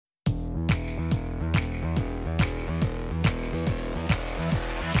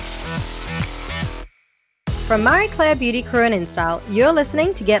From Marie Claire Beauty Crew and InStyle, you're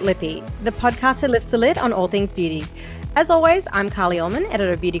listening to Get Lippy, the podcast that lifts the lid on all things beauty. As always, I'm Carly Ullman,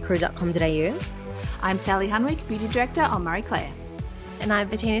 editor of beautycrew.com.au. I'm Sally Hunwick, Beauty Director on Marie Claire. And I'm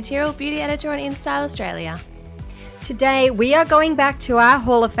Bettina Tyrrell, Beauty Editor on InStyle Australia. Today, we are going back to our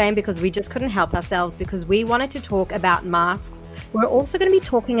Hall of Fame because we just couldn't help ourselves because we wanted to talk about masks. We're also going to be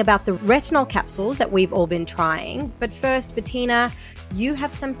talking about the retinol capsules that we've all been trying. But first, Bettina, you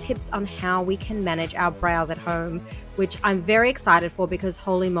have some tips on how we can manage our brows at home, which I'm very excited for because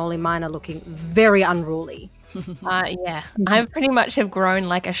holy moly, mine are looking very unruly. Yeah, I pretty much have grown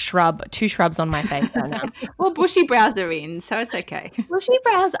like a shrub, 2 shrubs on my face right now. Well, bushy brows are in, so it's okay. Bushy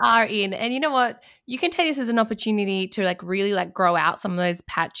brows are in, and you know what? You can take this as an opportunity to really grow out some of those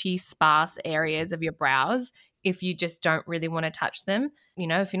patchy, sparse areas of your brows if you just don't really want to touch them. You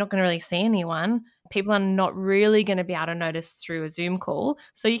know, if you're not going to really see anyone, people are not really going to be able to notice through a Zoom call.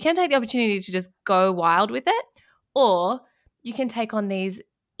 So you can take the opportunity to just go wild with it, or you can take on these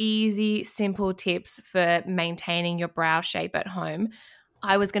easy, simple tips for maintaining your brow shape at home.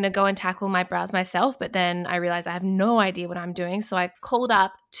 I was going to go and tackle my brows myself, but then I realized I have no idea what I'm doing. So I called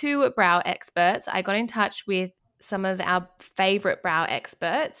up 2 brow experts. I got in touch with some of our favorite brow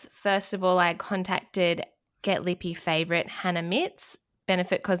experts. First of all, I contacted Get Lippy favorite Hannah Mitts,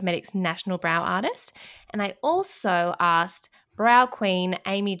 Benefit Cosmetics national brow artist. And I also asked brow queen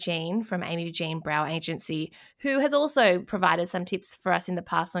Amy Jean from Amy Jean Brow Agency, who has also provided some tips for us in the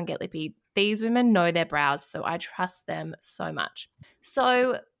past on Get Lippy. These women know their brows, so I trust them so much.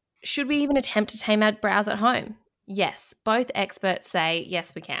 So should we even attempt to tame our brows at home? Yes, both experts say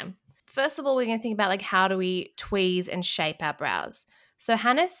yes, we can. First of all, we're going to think about how do we tweeze and shape our brows. So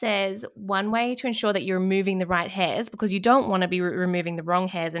Hannah says one way to ensure that you're removing the right hairs, because you don't want to be removing the wrong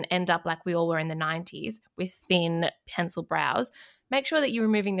hairs and end up like we all were in the 90s with thin pencil brows. Make sure that you're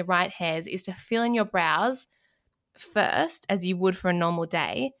removing the right hairs is to fill in your brows first, as you would for a normal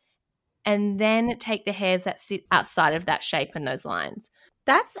day, and then take the hairs that sit outside of that shape and those lines.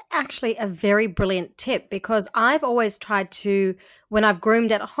 That's actually a very brilliant tip because I've always tried to, when I've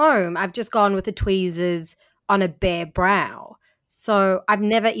groomed at home, I've just gone with the tweezers on a bare brow. So I've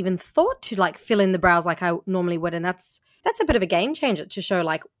never even thought to fill in the brows like I normally would. And that's a bit of a game changer to show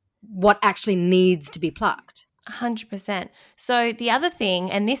what actually needs to be plucked. 100%. So the other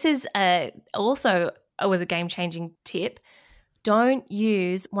thing, and this is also was a game-changing tip, don't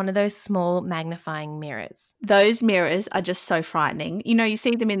use one of those small magnifying mirrors. Those mirrors are just so frightening. You know, you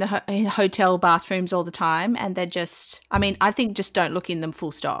see them in the in hotel bathrooms all the time and they're just, I think just don't look in them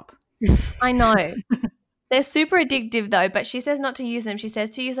full stop. I know. They're super addictive though, but she says not to use them. She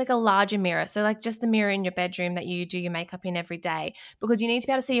says to use a larger mirror. So just the mirror in your bedroom that you do your makeup in every day, because you need to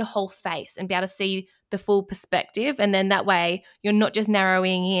be able to see your whole face and be able to see the full perspective. And then that way you're not just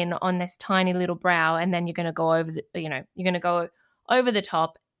narrowing in on this tiny little brow and then you're going to go over the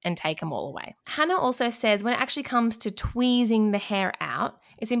top and take them all away. Hannah also says when it actually comes to tweezing the hair out,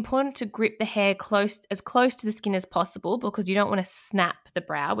 it's important to grip the hair as close to the skin as possible because you don't want to snap the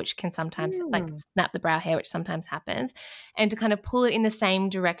brow, which can sometimes snap the brow hair, which sometimes happens, and to kind of pull it in the same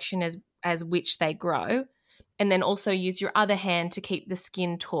direction as which they grow. And then also use your other hand to keep the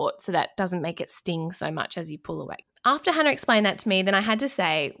skin taut so that doesn't make it sting so much as you pull away. After Hannah explained that to me, then I had to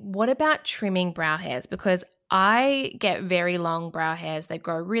say, what about trimming brow hairs? Because I get very long brow hairs. They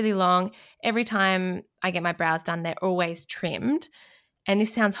grow really long. Every time I get my brows done, they're always trimmed. And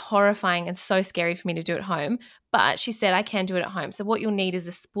this sounds horrifying and so scary for me to do at home, but she said I can do it at home. So what you'll need is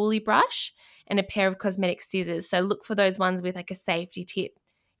a spoolie brush and a pair of cosmetic scissors. So look for those ones with a safety tip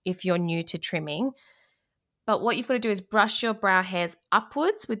if you're new to trimming. But what you've got to do is brush your brow hairs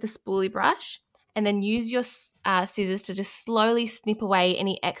upwards with the spoolie brush and then use your scissors to just slowly snip away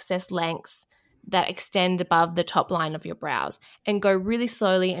any excess lengths that extend above the top line of your brows, and go really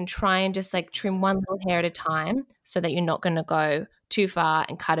slowly and try and just trim one little hair at a time so that you're not going to go too far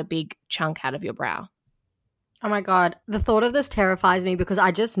and cut a big chunk out of your brow. Oh my God. The thought of this terrifies me because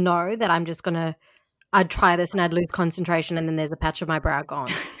I just know that I'd try this and I'd lose concentration and then there's a patch of my brow gone.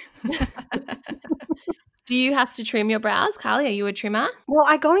 Do you have to trim your brows, Carly? Are you a trimmer? Well,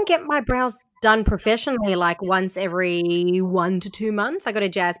 I go and get my brows done professionally once every 1 to 2 months. I go to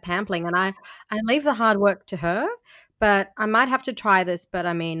Jazz Pampling and I leave the hard work to her, but I might have to try this. But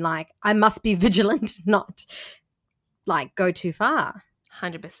I must be vigilant, not go too far.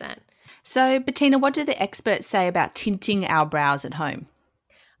 100%. So, Bettina, what do the experts say about tinting our brows at home?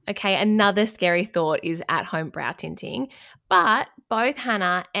 Okay, another scary thought is at-home brow tinting. But both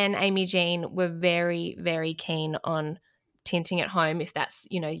Hannah and Amy Jean were very, very keen on tinting at home if that's,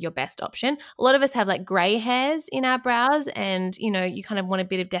 your best option. A lot of us have like grey hairs in our brows and, you kind of want a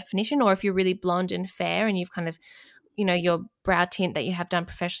bit of definition, or if you're really blonde and fair and you've kind of, your brow tint that you have done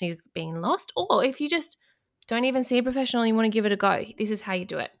professionally is being lost, or if you just don't even see a professional and you want to give it a go, this is how you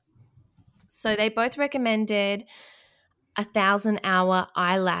do it. So they both recommended 1,000-hour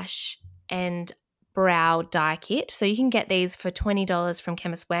eyelash and brow dye kit. So you can get these for $20 from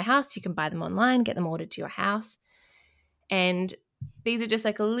Chemist Warehouse. You can buy them online, get them ordered to your house. And these are just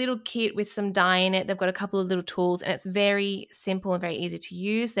like a little kit with some dye in it. They've got a couple of little tools and it's very simple and very easy to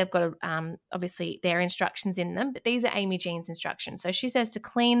use. They've got obviously their instructions in them, but these are Amy Jean's instructions. So she says to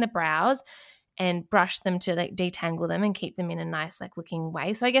clean the brows and brush them to like detangle them and keep them in a nice like looking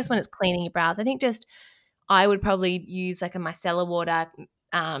way. So I guess when it's cleaning your brows, I think I would probably use like a micellar water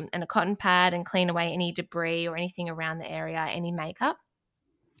and a cotton pad and clean away any debris or anything around the area, any makeup.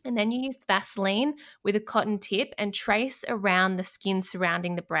 And then you use Vaseline with a cotton tip and trace around the skin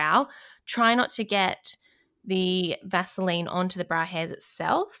surrounding the brow. Try not to get the Vaseline onto the brow hairs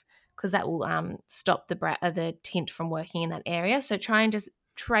itself because that will stop the tint from working in that area. So try and just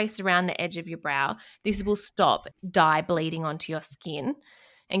trace around the edge of your brow. This will stop dye bleeding onto your skin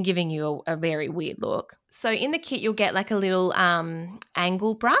and giving you a very weird look. So in the kit, you'll get like a little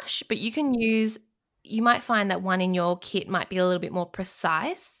angle brush, but you might find that one in your kit might be a little bit more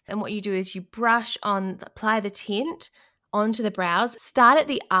precise. And what you do is you apply the tint onto the brows, start at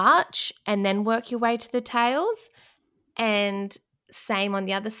the arch and then work your way to the tails, and same on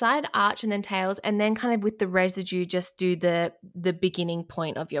the other side, arch and then tails, and then kind of with the residue just do the beginning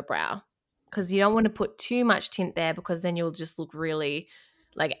point of your brow, because you don't want to put too much tint there because then you'll just look really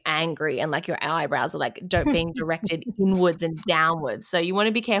like angry and like your eyebrows are like being directed inwards and downwards. So you want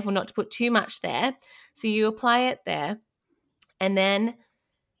to be careful not to put too much there. So you apply it there and then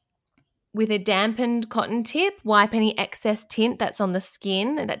with a dampened cotton tip, wipe any excess tint that's on the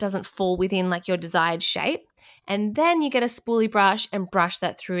skin and that doesn't fall within like your desired shape. And then you get a spoolie brush and brush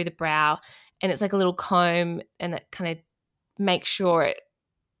that through the brow, and it's like a little comb, and that kind of makes sure it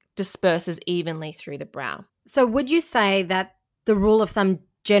disperses evenly through the brow. So would you say that the rule of thumb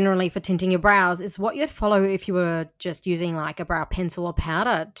generally for tinting your brows is what you'd follow if you were just using like a brow pencil or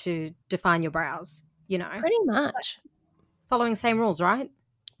powder to define your brows, Pretty much. Following same rules, right?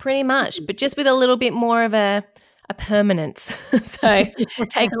 Pretty much, but just with a little bit more of a permanence. So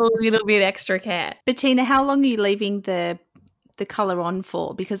take a little bit extra care. Bettina, how long are you leaving the colour on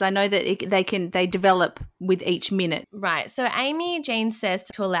for? Because I know that they develop with each minute. Right. So Amy Jean says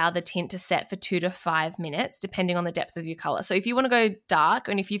to allow the tint to set for 2 to 5 minutes, depending on the depth of your colour. So if you want to go dark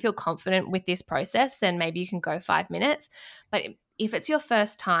and if you feel confident with this process, then maybe you can go 5 minutes. But if it's your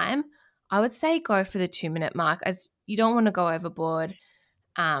first time, I would say go for the 2-minute mark, as you don't want to go overboard.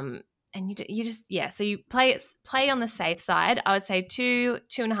 And you just so you play on the safe side. I would say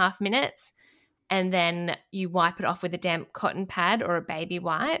 2.5 minutes. And then you wipe it off with a damp cotton pad or a baby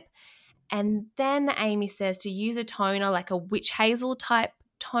wipe. And then Amy says to use a toner, like a witch hazel type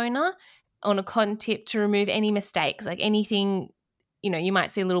toner on a cotton tip to remove any mistakes, like anything, you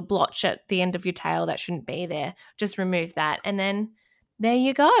might see a little blotch at the end of your tail that shouldn't be there. Just remove that. And then there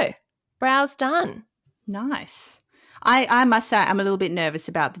you go. Brows done. Nice. I must say I'm a little bit nervous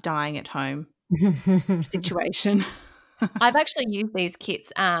about the dyeing at home situation. I've actually used these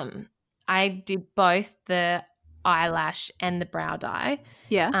kits. I did both the eyelash and the brow dye.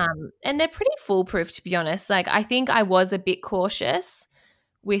 Yeah. And they're pretty foolproof, to be honest. Like, I think I was a bit cautious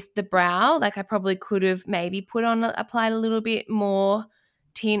with the brow. Like, I probably could have maybe applied a little bit more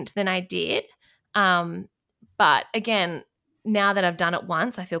tint than I did. But again, now that I've done it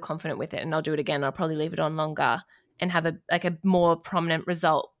once, I feel confident with it, and I'll do it again. I'll probably leave it on longer and have a more prominent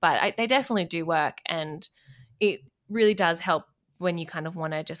result. But they definitely do work, and it really does help when you kind of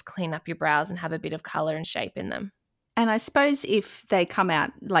want to just clean up your brows and have a bit of colour and shape in them. And I suppose if they come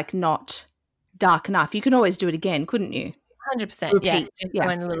out like not dark enough, you can always do it again, couldn't you? 100%. Yeah, just go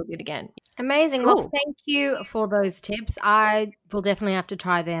in a little bit again. Amazing. Cool. Well, thank you for those tips. I will definitely have to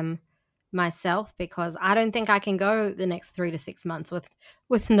try them myself because I don't think I can go the next 3 to 6 months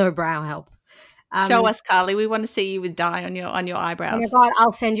with no brow help. Show us, Carly. We want to see you with dye on your eyebrows. Oh my God,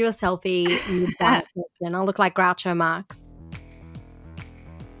 I'll send you a selfie and I'll look like Groucho Marx.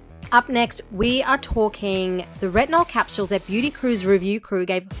 Up next, we are talking the retinol capsules that Beauty Crew's review crew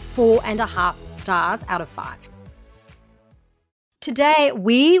gave 4.5 stars out of 5. Today,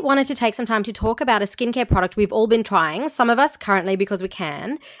 we wanted to take some time to talk about a skincare product we've all been trying, some of us currently because we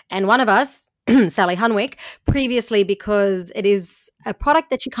can, and one of us Sally Hunwick previously because it is a product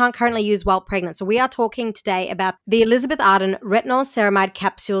that you can't currently use while pregnant. So we are talking today about the Elizabeth Arden Retinol Ceramide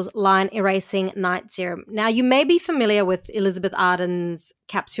Capsules Line Erasing Night Serum. Now, you may be familiar with Elizabeth Arden's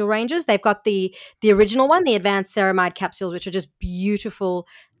capsule ranges. They've got the original one, the Advanced Ceramide Capsules, which are just beautiful,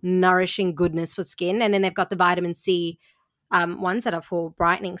 nourishing goodness for skin. And then they've got the vitamin C ones that are for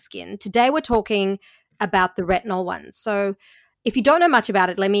brightening skin. Today we're talking about the retinol ones. So if you don't know much about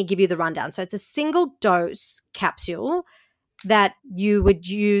it, let me give you the rundown. So it's a single dose capsule that you would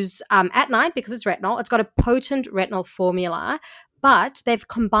use at night because it's retinol. It's got a potent retinol formula, but they've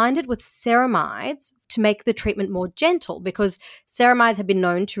combined it with ceramides to make the treatment more gentle because ceramides have been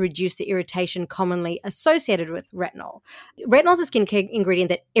known to reduce the irritation commonly associated with retinol. Retinol is a skincare ingredient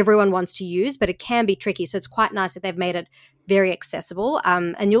that everyone wants to use, but it can be tricky. So it's quite nice that they've made it very accessible.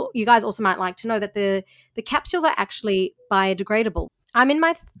 And you guys also might like to know that the capsules are actually biodegradable. I'm in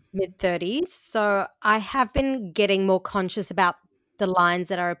my mid-30s, so I have been getting more conscious about the lines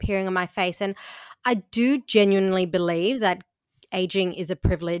that are appearing on my face. And I do genuinely believe that aging is a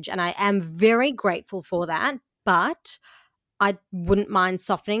privilege, and I am very grateful for that. But I wouldn't mind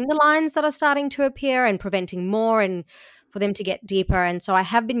softening the lines that are starting to appear and preventing more and for them to get deeper. And so I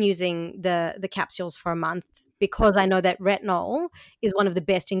have been using the capsules for a month because I know that retinol is one of the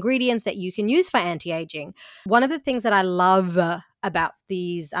best ingredients that you can use for anti-aging. One of the things that I love about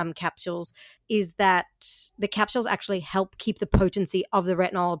these capsules is that the capsules actually help keep the potency of the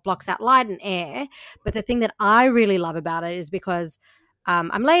retinol. It blocks out light and air. But the thing that I really love about it is because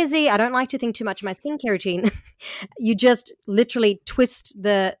I'm lazy. I don't like to think too much of my skincare routine. You just literally twist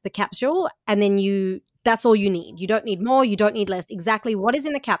the capsule and then that's all you need. You don't need more. You don't need less. Exactly what is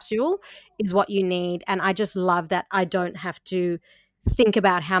in the capsule is what you need. And I just love that I don't have to think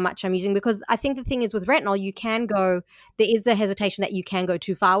about how much I'm using, because I think the thing is with retinol, there is the hesitation that you can go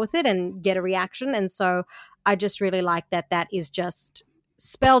too far with it and get a reaction. And so I just really like that is just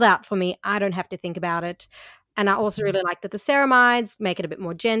spelled out for me. I don't have to think about it. And I also really like that the ceramides make it a bit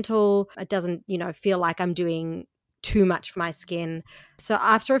more gentle. It doesn't, feel like I'm doing too much for my skin. So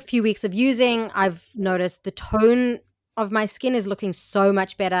after a few weeks of using, I've noticed the tone of my skin is looking so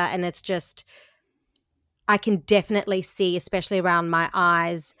much better, and it's just, I can definitely see, especially around my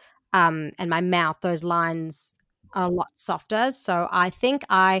eyes and my mouth, those lines are a lot softer. So I think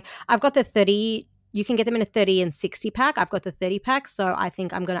I've got the 30, you can get them in a 30 and 60 pack. I've got the 30 pack. So I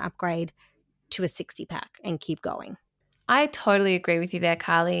think I'm going to upgrade to a 60 pack and keep going. I totally agree with you there,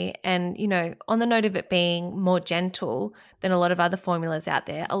 Carly. And, on the note of it being more gentle than a lot of other formulas out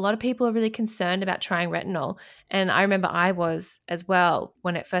there, a lot of people are really concerned about trying retinol. And I remember I was as well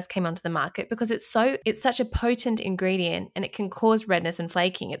when it first came onto the market, because it's such a potent ingredient and it can cause redness and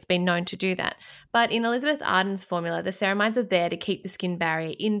flaking. It's been known to do that. But in Elizabeth Arden's formula, the ceramides are there to keep the skin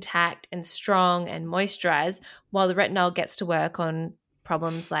barrier intact and strong and moisturized, while the retinol gets to work on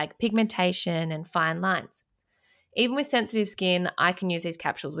problems like pigmentation and fine lines. Even with sensitive skin, I can use these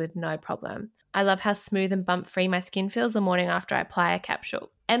capsules with no problem. I love how smooth and bump-free my skin feels the morning after I apply a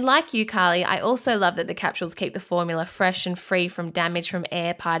capsule. And like you, Carly, I also love that the capsules keep the formula fresh and free from damage from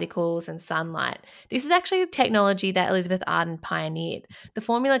air particles and sunlight. This is actually a technology that Elizabeth Arden pioneered. The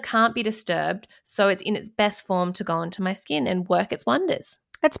formula can't be disturbed, so it's in its best form to go into my skin and work its wonders.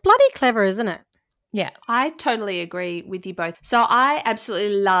 It's bloody clever, isn't it? Yeah, I totally agree with you both. So I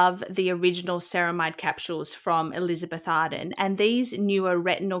absolutely love the original ceramide capsules from Elizabeth Arden, and these newer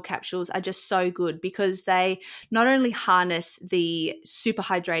retinol capsules are just so good because they not only harness the super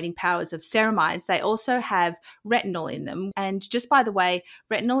hydrating powers of ceramides, they also have retinol in them. And just by the way,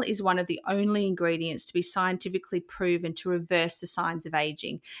 retinol is one of the only ingredients to be scientifically proven to reverse the signs of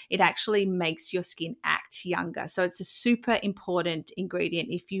aging. It actually makes your skin act younger. So it's a super important ingredient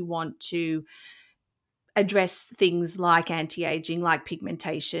if you want to address things like anti-aging, like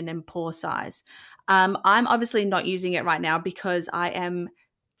pigmentation and pore size. I'm obviously not using it right now because I am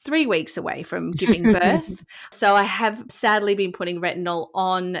 3 weeks away from giving birth. So I have sadly been putting retinol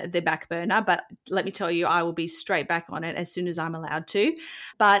on the back burner, but let me tell you, I will be straight back on it as soon as I'm allowed to.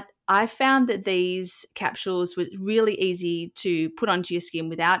 But I found that these capsules were really easy to put onto your skin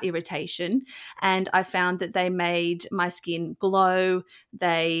without irritation. And I found that they made my skin glow.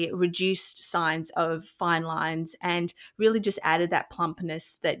 They reduced signs of fine lines and really just added that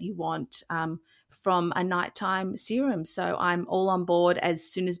plumpness that you want from a nighttime serum. So I'm all on board as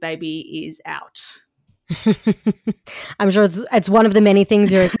soon as baby is out. I'm sure it's one of the many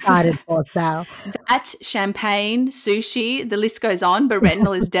things you're excited for, Sal. That, champagne, sushi, the list goes on, but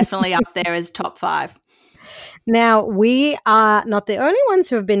retinol is definitely up there as top 5. Now, we are not the only ones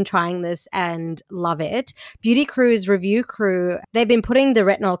who have been trying this and love it. Beauty Crew's review crew, they've been putting the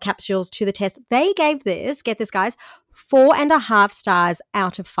retinol capsules to the test. They gave this, get this, guys, 4.5 stars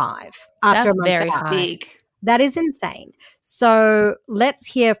out of 5 after That's a month's very out. high. Big. That is insane. So let's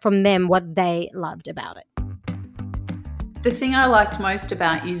hear from them what they loved about it. The thing I liked most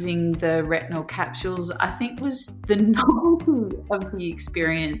about using the retinol capsules, I think, was the novelty of the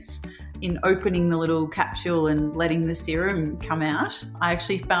experience in opening the little capsule and letting the serum come out. I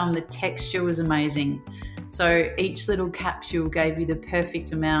actually found the texture was amazing. So each little capsule gave you the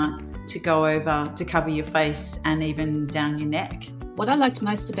perfect amount to go over to cover your face and even down your neck. What I liked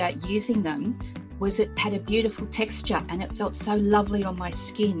most about using them was it had a beautiful texture and it felt so lovely on my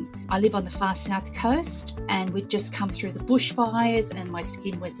skin. I live on the far south coast and we'd just come through the bushfires and my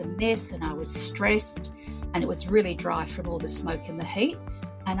skin was a mess and I was stressed and it was really dry from all the smoke and the heat.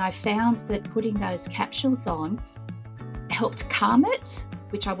 And I found that putting those capsules on helped calm it,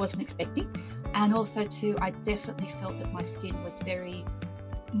 which I wasn't expecting. And also too, I definitely felt that my skin was very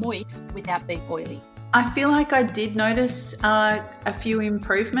moist without being oily. I feel like I did notice a few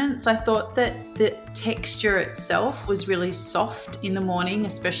improvements. I thought that the texture itself was really soft in the morning,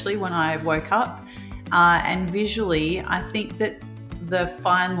 especially when I woke up. And visually, I think that the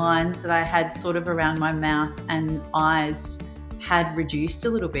fine lines that I had sort of around my mouth and eyes had reduced a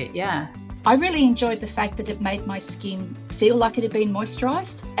little bit, yeah. I really enjoyed the fact that it made my skin feel like it had been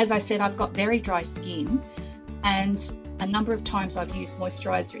moisturised. As I said, I've got very dry skin and a number of times I've used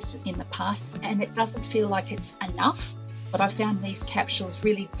moisturisers in the past and it doesn't feel like it's enough, but I found these capsules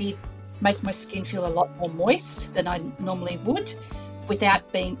really did make my skin feel a lot more moist than I normally would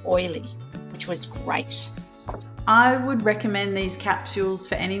without being oily, which was great. I would recommend these capsules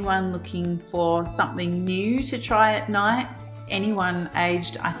for anyone looking for something new to try at night. Anyone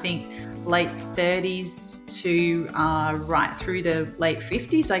aged, I think, late 30s to right through to late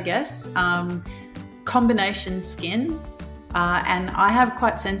 50s, I guess. Combination skin. And I have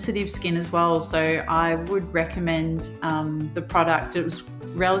quite sensitive skin as well, so I would recommend the product. It was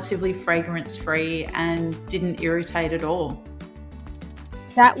relatively fragrance-free and didn't irritate at all.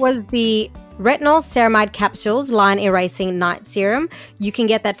 That was the Retinol Ceramide Capsules Line Erasing Night Serum. You can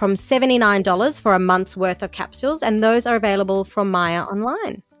get that from $79 for a month's worth of capsules, and those are available from Maya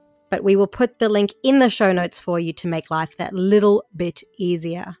online. But we will put the link in the show notes for you to make life that little bit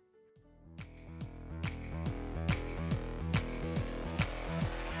easier.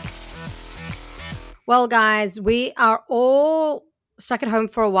 Well, guys, we are all stuck at home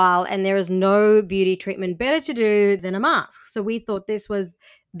for a while and there is no beauty treatment better to do than a mask. So we thought this was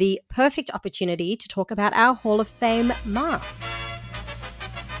the perfect opportunity to talk about our Hall of Fame masks.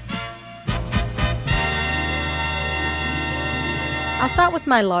 I'll start with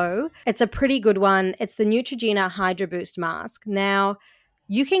my low. It's a pretty good one. It's the Neutrogena Hydra Boost mask. Now,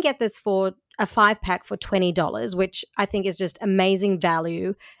 you can get this for a 5-pack for $20, which I think is just amazing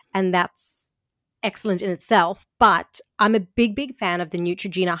value, and that's excellent in itself. But I'm a big fan of the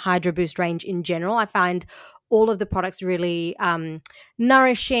Neutrogena Hydra Boost range in general. I find all of the products really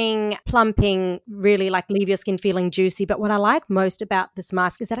nourishing, plumping, really like leave your skin feeling juicy. But what I like most about this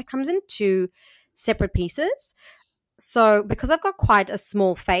mask is that it comes in 2 separate pieces. So because I've got quite a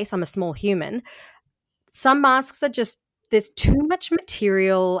small face, I'm a small human, some masks are just, there's too much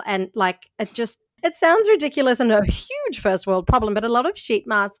material and like it sounds ridiculous and a huge first world problem, but a lot of sheet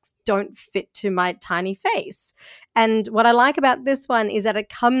masks don't fit to my tiny face. And what I like about this one is that it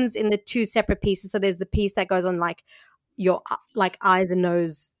comes in the 2 separate pieces. So there's the piece that goes on like your like eyes and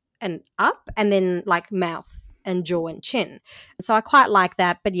nose and up, and then like mouth and jaw and chin. So I quite like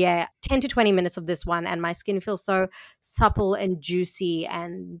that. But yeah, 10 to 20 minutes of this one and my skin feels so supple and juicy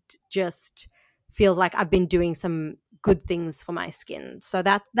and just feels like I've been doing some good things for my skin. So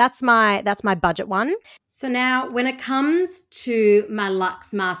that's my budget one. So now when it comes to my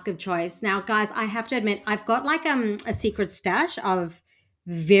Luxe mask of choice, now guys, I have to admit I've got like a secret stash of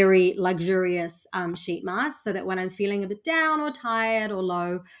very luxurious sheet masks so that when I'm feeling a bit down or tired or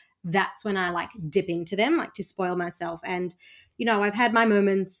low, that's when I like dip into them, like to spoil myself. And you know, I've had my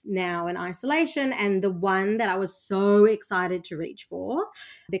moments now in isolation, and the one that I was so excited to reach for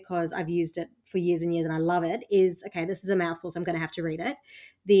because I've used it for years and years and I love it is, okay, this is a mouthful, so I'm going to have to read it.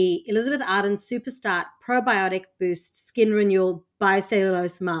 The Elizabeth Arden Superstart Probiotic Boost Skin Renewal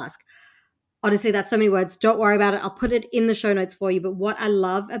Biocellulose Mask. Honestly, that's so many words. Don't worry about it. I'll put it in the show notes for you. But what I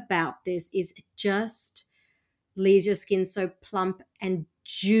love about this is it just leaves your skin so plump and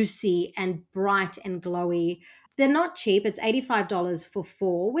juicy and bright and glowy. They're not cheap. It's $85 for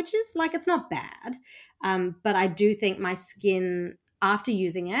 4, which is like, it's not bad. But I do think my skin, after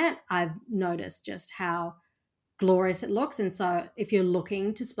using it, I've noticed just how glorious it looks. And so if you're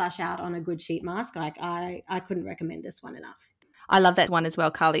looking to splash out on a good sheet mask, like I couldn't recommend this one enough. I love that one as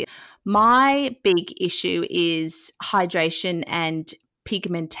well, Carly. My big issue is hydration and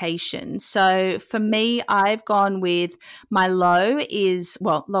pigmentation. So for me, I've gone with my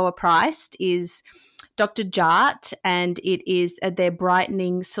lower priced is Dr. Jart, and it is their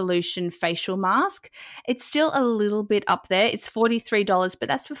brightening solution facial mask. It's still a little bit up there. It's $43, but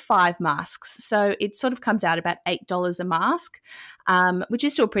that's for 5 masks. So it sort of comes out about $8 a mask, which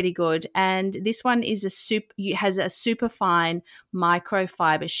is still pretty good. And this one is has a super fine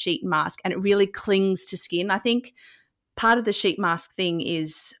microfiber sheet mask, and it really clings to skin. I think part of the sheet mask thing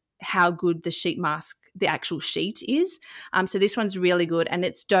is how good the sheet mask, the actual sheet is. So this one's really good, and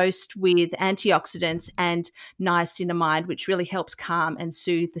it's dosed with antioxidants and niacinamide, which really helps calm and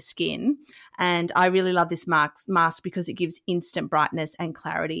soothe the skin. And I really love this mask because it gives instant brightness and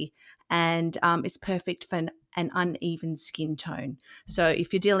clarity, and it's perfect for an uneven skin tone. So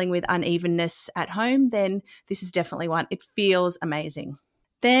if you're dealing with unevenness at home, then this is definitely one. It feels amazing.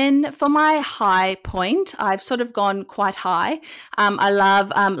 Then for my high point, I've sort of gone quite high. I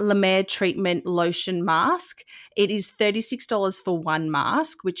love La Mer Treatment Lotion Mask. It is $36 for 1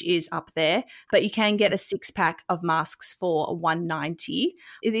 mask, which is up there, but you can get a 6-pack of masks for $190.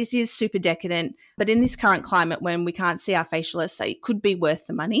 This is super decadent, but in this current climate when we can't see our facialists, so it could be worth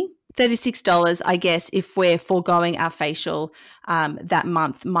the money. $36, I guess, if we're foregoing our facial that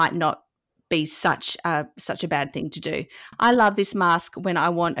month, might not be such a bad thing to do. I love this mask when I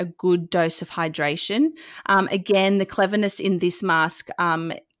want a good dose of hydration. Again, the cleverness in this mask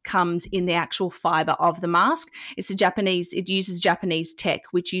comes in the actual fiber of the mask. It uses Japanese tech,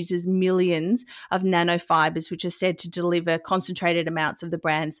 which uses millions of nanofibers, which are said to deliver concentrated amounts of the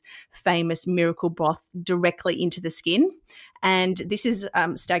brand's famous miracle broth directly into the skin. And this is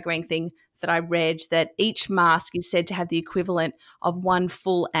a staggering thing that I read, that each mask is said to have the equivalent of 1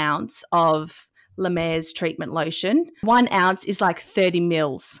 full ounce of La Mer's treatment lotion. 1 ounce is like 30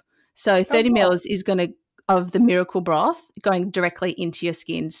 mils. So 30 mils is of the miracle broth going directly into your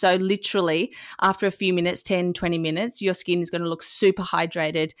skin. So literally after a few minutes, 10, 20 minutes, your skin is going to look super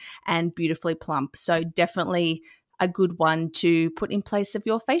hydrated and beautifully plump. So definitely a good one to put in place of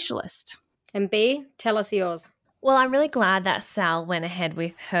your facialist. And B, tell us yours. Well, I'm really glad that Sal went ahead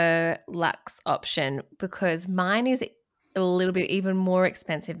with her luxe option, because mine is a little bit even more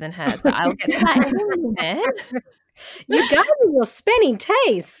expensive than hers. But I'll get to that in a minute. You got your spending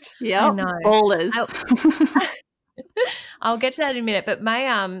taste. Yeah, I know. Ballers. I'll get to that in a minute. But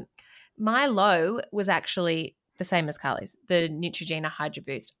my low was actually the same as Carly's, the Neutrogena Hydro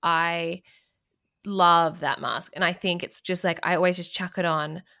Boost. I love that mask, and I think it's just like I always just chuck it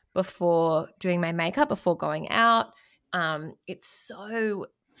on before doing my makeup, before going out. It's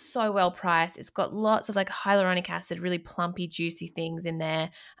so well priced. It's got lots of like hyaluronic acid, really plumpy, juicy things in there,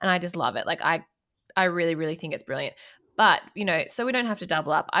 and I just love it. Like I really, really think it's brilliant. But, so we don't have to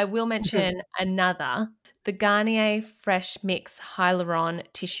double up, I will mention another, the Garnier Fresh Mix Hyaluron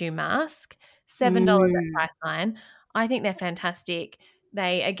Tissue Mask, $7 at Priceline. I think they're fantastic.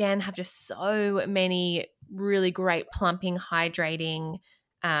 They, again, have just so many really great plumping, hydrating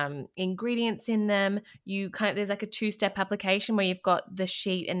ingredients in them. There's like a 2-step application where you've got the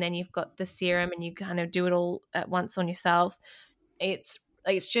sheet and then you've got the serum, and you kind of do it all at once on yourself. It's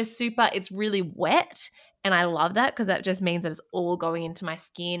just super. It's really wet, and I love that because that just means that it's all going into my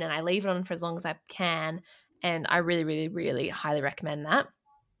skin, and I leave it on for as long as I can, and I really, really, really highly recommend that.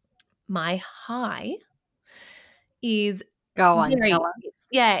 My high is go on. Tell us.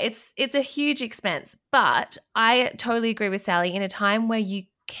 Yeah, it's a huge expense, but I totally agree with Sally. In a time where you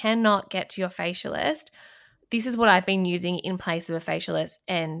cannot get to your facialist, this is what I've been using in place of a facialist,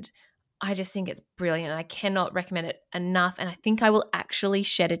 and I just think it's brilliant. I cannot recommend it enough, and I think I will actually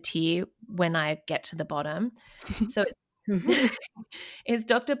shed a tear when I get to the bottom. So it's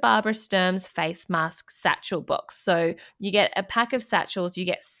Dr. Barbara Sturm's face mask satchel box. So you get a pack of satchels, you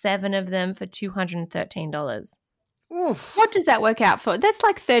get 7 of them for $213. Oof. What does that work out for? That's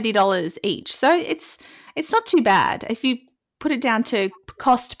like $30 each. So it's not too bad if you put it down to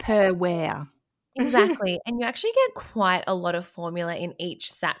cost per wear. Exactly. And you actually get quite a lot of formula in each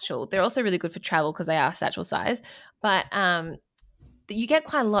satchel. They're also really good for travel because they are satchel size. But you get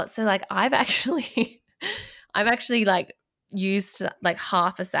quite a lot. So like I've actually like used like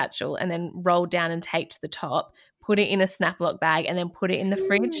half a satchel and then rolled down and taped the top, put it in a Snaplock bag, and then put it in the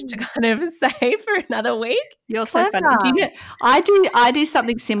fridge to kind of save for another week. You're so funny. I do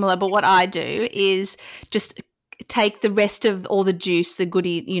something similar, but what I do is just take the rest of all the juice, the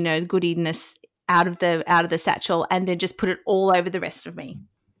goodiness out of the satchel, and then just put it all over the rest of me.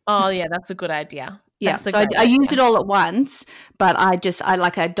 Oh yeah, that's a good idea. Yeah, so I used it all at once, but I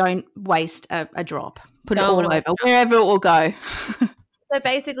don't waste a drop. Put it all over, wherever it will go. So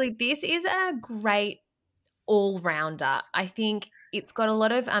basically, this is a great all-rounder. I think it's got a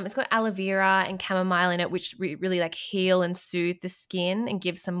lot of it's got aloe vera and chamomile in it, which really like heal and soothe the skin and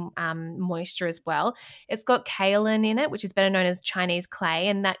give some moisture as well. It's got kaolin in it, which is better known as Chinese clay,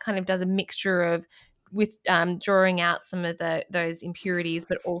 and that kind of does a mixture of with drawing out some of those impurities,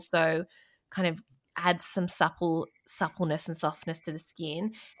 but also kind of adds some suppleness and softness to the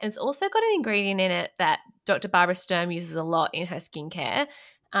skin. And it's also got an ingredient in it that Dr. Barbara Sturm uses a lot in her skincare.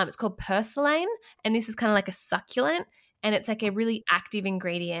 It's called purslane, and this is kind of like a succulent, and it's like a really active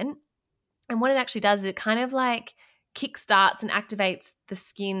ingredient. And what it actually does is it kind of like kickstarts and activates the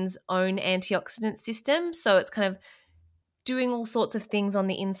skin's own antioxidant system. So it's kind of doing all sorts of things on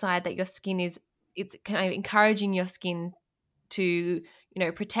the inside that your skin it's kind of encouraging your skin to,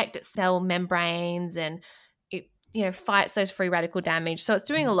 protect its cell membranes, and it, fights those free radical damage. So it's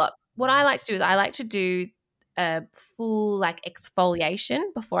doing a lot. What I like to do is I like to do a full like exfoliation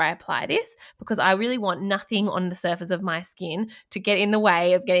before I apply this, because I really want nothing on the surface of my skin to get in the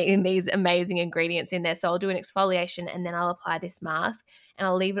way of getting these amazing ingredients in there. So I'll do an exfoliation and then I'll apply this mask, and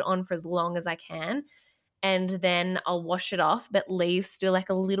I'll leave it on for as long as I can. And then I'll wash it off, but leave still like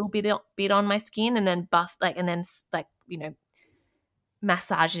a little bit on my skin, and then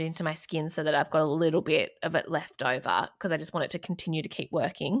massage it into my skin so that I've got a little bit of it left over, because I just want it to continue to keep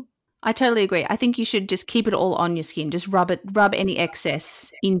working. I totally agree. I think you should just keep it all on your skin. Just rub any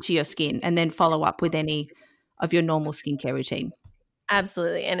excess into your skin, and then follow up with any of your normal skincare routine.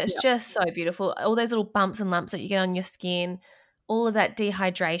 Absolutely. And it's just so beautiful. All those little bumps and lumps that you get on your skin, all of that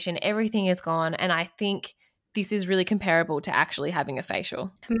dehydration, everything is gone. And I think this is really comparable to actually having a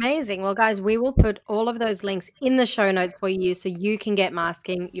facial. Amazing. Well, guys, we will put all of those links in the show notes for you so you can get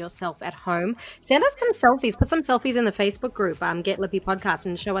masking yourself at home. Send us some selfies. Put some selfies in the Facebook group, Get Lippy Podcast,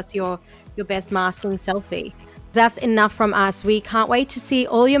 and show us your best masking selfie. That's enough from us. We can't wait to see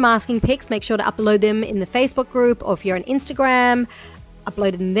all your masking pics. Make sure to upload them in the Facebook group, or if you're on Instagram,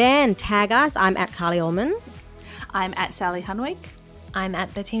 upload them there and tag us. I'm at Carly Ullman. I'm at Sally Hunwick. I'm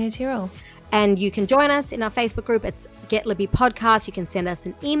at Bettina Tyrrell. And you can join us in our Facebook group. It's Get Lippy Podcast. You can send us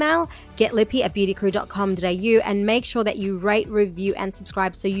an email, getlippy@beautycrew.com.au, and make sure that you rate, review, and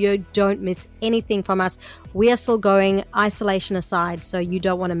subscribe so you don't miss anything from us. We are still going, isolation aside, so you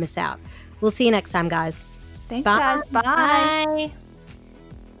don't want to miss out. We'll see you next time, guys. Thanks, guys. Bye. Bye.